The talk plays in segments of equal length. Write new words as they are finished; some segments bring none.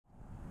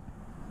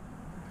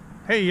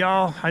Hey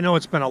y'all, I know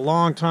it's been a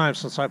long time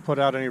since I put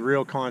out any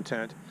real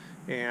content,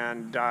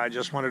 and I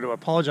just wanted to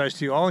apologize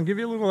to you all and give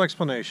you a little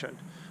explanation.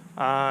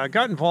 I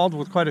got involved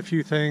with quite a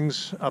few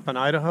things up in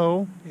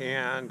Idaho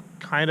and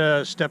kind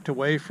of stepped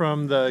away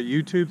from the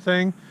YouTube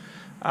thing.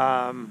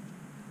 The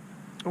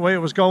way it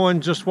was going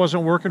just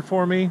wasn't working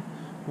for me.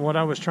 What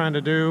I was trying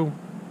to do,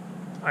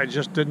 I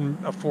just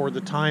didn't afford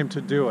the time to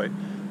do it.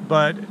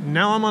 But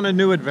now I'm on a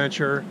new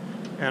adventure,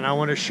 and I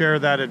want to share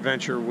that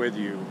adventure with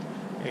you,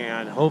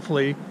 and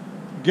hopefully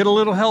get a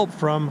little help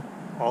from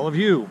all of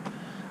you.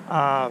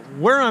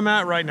 Where I'm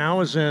at right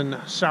now is in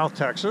South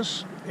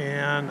Texas,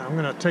 and I'm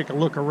going to take a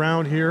look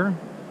around here.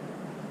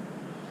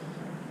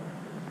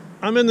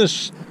 I'm in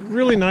this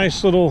really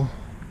nice little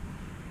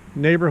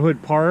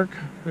neighborhood park.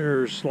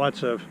 There's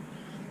lots of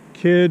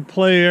kid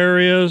play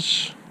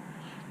areas.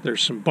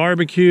 There's some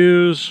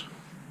barbecues.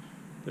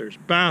 There's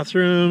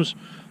bathrooms.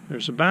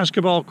 There's a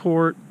basketball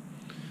court.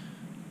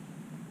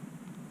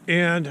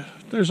 And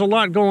there's a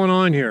lot going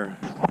on here.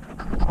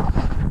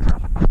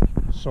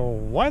 So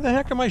why the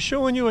heck am I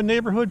showing you a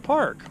neighborhood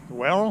park?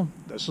 Well,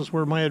 this is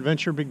where my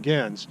adventure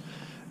begins.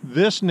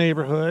 This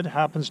neighborhood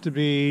happens to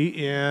be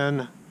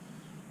in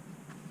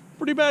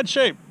pretty bad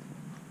shape.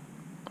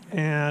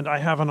 And I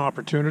have an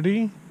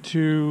opportunity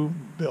to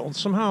build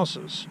some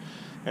houses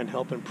and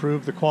help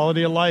improve the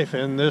quality of life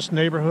in this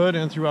neighborhood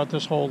and throughout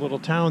this whole little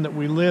town that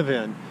we live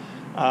in.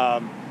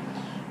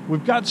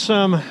 We've got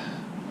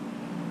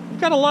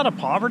a lot of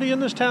poverty in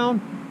this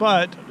town,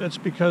 but it's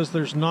because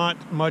there's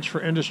not much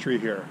for industry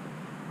here.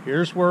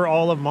 Here's where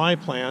all of my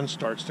plan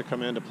starts to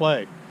come into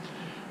play.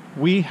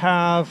 We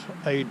have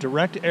a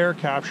direct air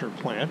capture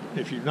plant.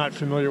 If you're not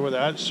familiar with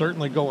that,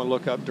 certainly go and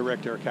look up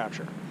direct air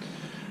capture.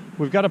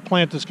 We've got a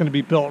plant that's going to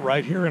be built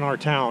right here in our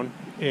town,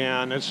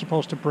 and it's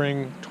supposed to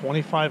bring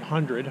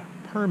 2,500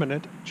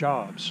 permanent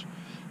jobs.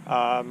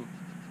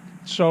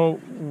 So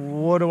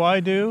what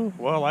do?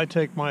 Well, I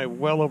take my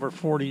well over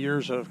 40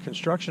 years of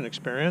construction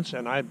experience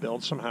and I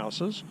build some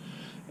houses,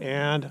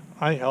 and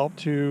I help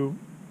to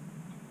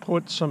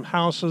put some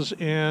houses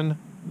in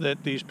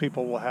that these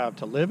people will have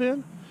to live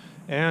in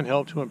and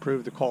help to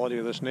improve the quality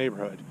of this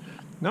neighborhood.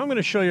 Now I'm going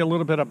to show you a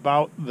little bit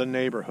about the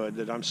neighborhood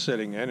that I'm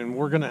sitting in,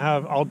 and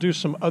I'll do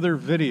some other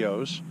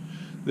videos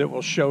that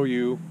will show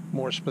you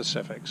more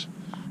specifics.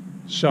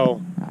 So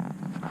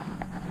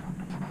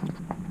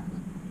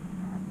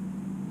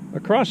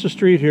across the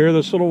street here,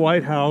 this little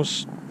white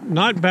house,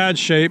 not bad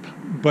shape,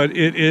 but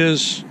it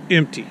is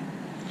empty.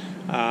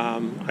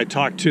 I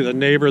talked to the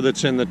neighbor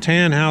that's in the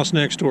tan house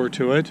next door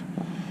to it,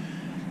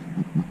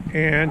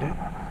 and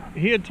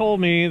he had told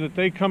me that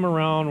they come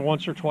around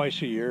once or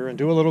twice a year and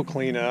do a little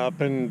cleanup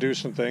and do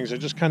some things. They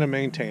just kind of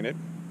maintain it.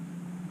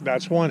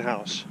 That's one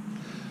house.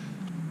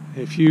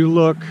 If you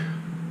look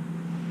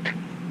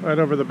right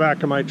over the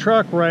back of my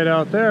truck right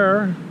out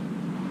there,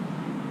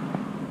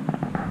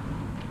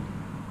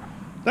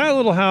 that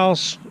little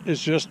house is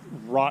just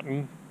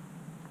rotten,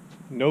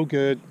 no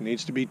good,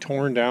 needs to be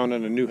torn down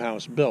and a new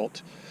house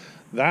built.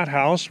 That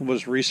house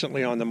was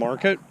recently on the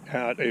market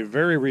at a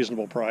very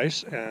reasonable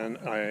price, and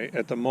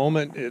at the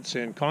moment it's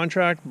in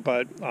contract,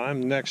 but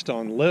I'm next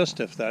on list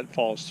if that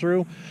falls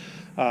through.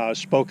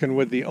 Spoken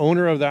with the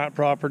owner of that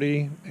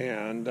property,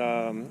 and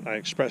I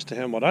expressed to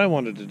him what I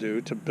wanted to do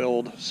to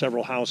build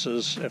several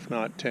houses, if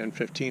not 10,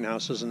 15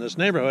 houses in this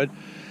neighborhood,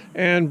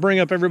 and bring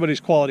up everybody's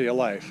quality of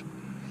life.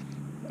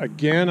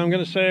 Again, I'm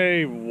going to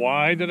say,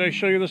 why did I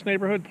show you this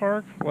neighborhood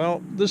park?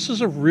 Well, this is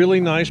a really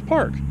nice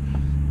park.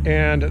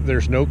 And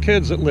there's no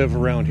kids that live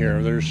around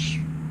here. There's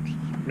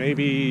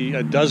maybe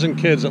a dozen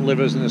kids that live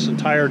in this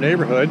entire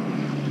neighborhood.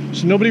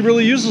 So nobody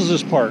really uses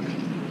this park.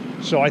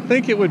 So I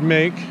think it would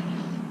make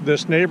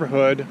this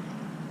neighborhood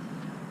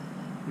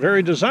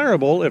very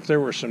desirable if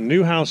there were some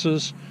new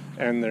houses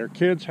and their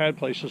kids had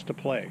places to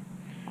play.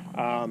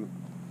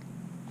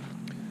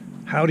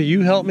 How do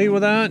you help me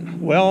with that?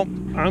 Well,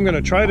 I'm going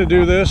to try to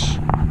do this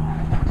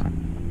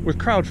with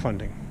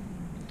crowdfunding.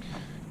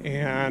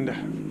 And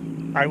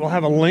I will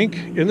have a link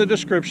in the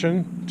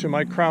description to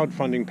my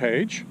crowdfunding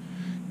page.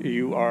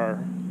 You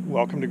are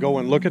welcome to go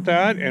and look at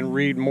that and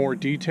read more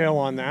detail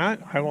on that.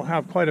 I will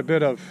have quite a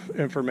bit of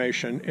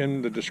information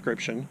in the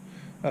description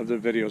of the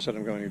videos that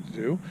I'm going to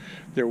do.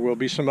 There will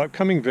be some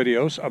upcoming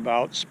videos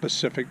about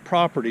specific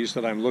properties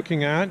that I'm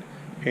looking at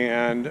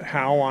and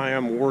how I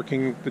am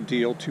working the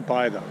deal to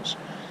buy those.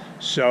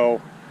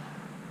 So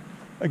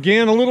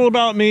again, a little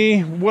about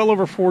me, well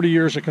over 40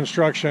 years of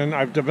construction.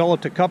 I've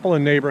developed a couple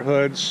of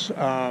neighborhoods.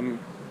 I'm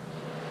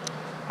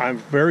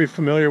very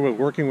familiar with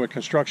working with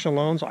construction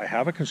loans. I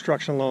have a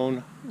construction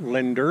loan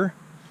lender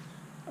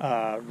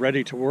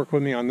ready to work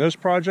with me on this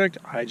project.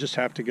 I just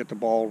have to get the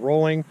ball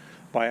rolling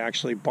by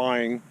actually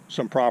buying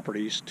some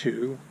properties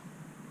to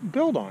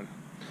build on.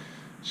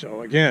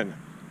 So again,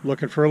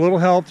 looking for a little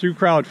help through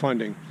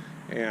crowdfunding.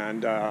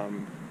 And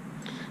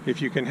if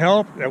you can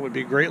help, that would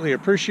be greatly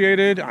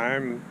appreciated.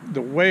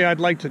 The way I'd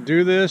like to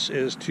do this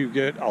is to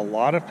get a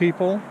lot of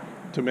people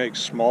to make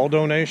small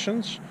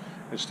donations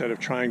instead of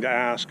trying to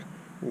ask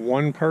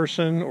one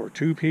person or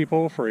two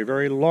people for a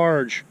very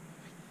large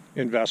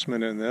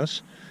investment in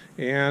this.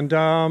 And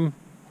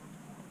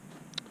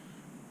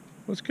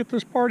let's get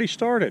this party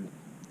started.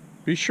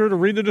 Be sure to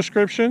read the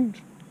description.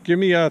 Give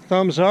me a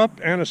thumbs up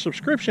and a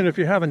subscription if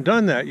you haven't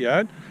done that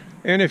yet.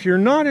 And if you're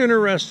not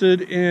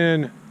interested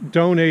in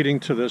donating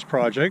to this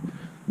project,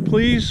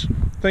 please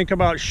think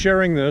about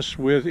sharing this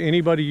with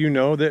anybody you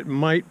know that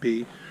might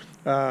be.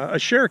 A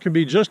share can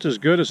be just as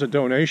good as a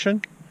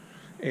donation,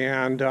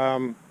 and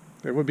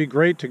it would be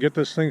great to get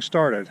this thing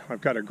started.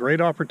 I've got a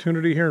great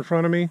opportunity here in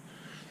front of me.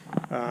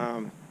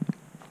 You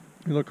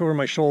look over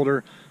my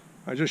shoulder.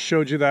 I just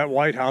showed you that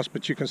White House,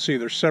 but you can see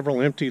there's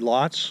several empty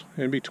lots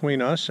in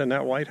between us and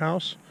that White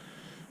House.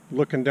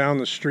 Looking down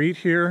the street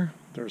here,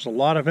 there's a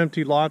lot of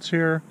empty lots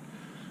here.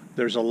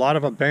 There's a lot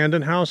of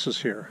abandoned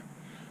houses here.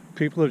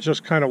 People have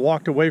just kind of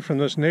walked away from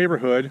this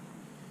neighborhood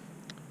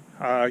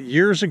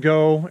years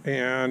ago,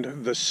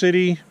 and the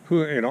city,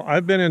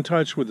 I've been in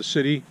touch with the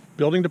city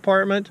building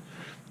department,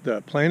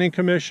 the planning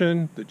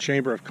commission, the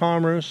Chamber of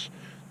Commerce,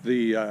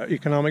 the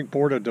Economic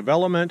Board of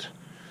Development.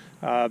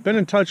 I've been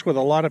in touch with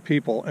a lot of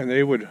people, and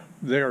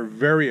they are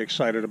very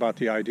excited about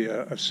the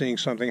idea of seeing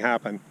something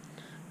happen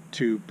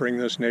to bring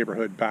this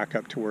neighborhood back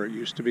up to where it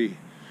used to be.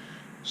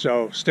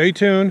 So stay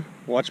tuned,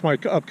 watch my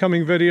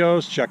upcoming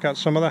videos, check out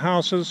some of the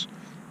houses,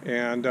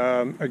 and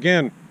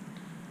again,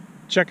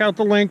 check out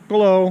the link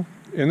below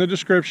in the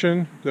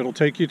description that'll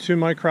take you to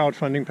my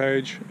crowdfunding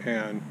page,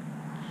 and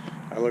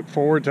I look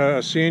forward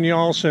to seeing you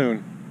all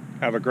soon.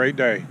 Have a great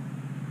day.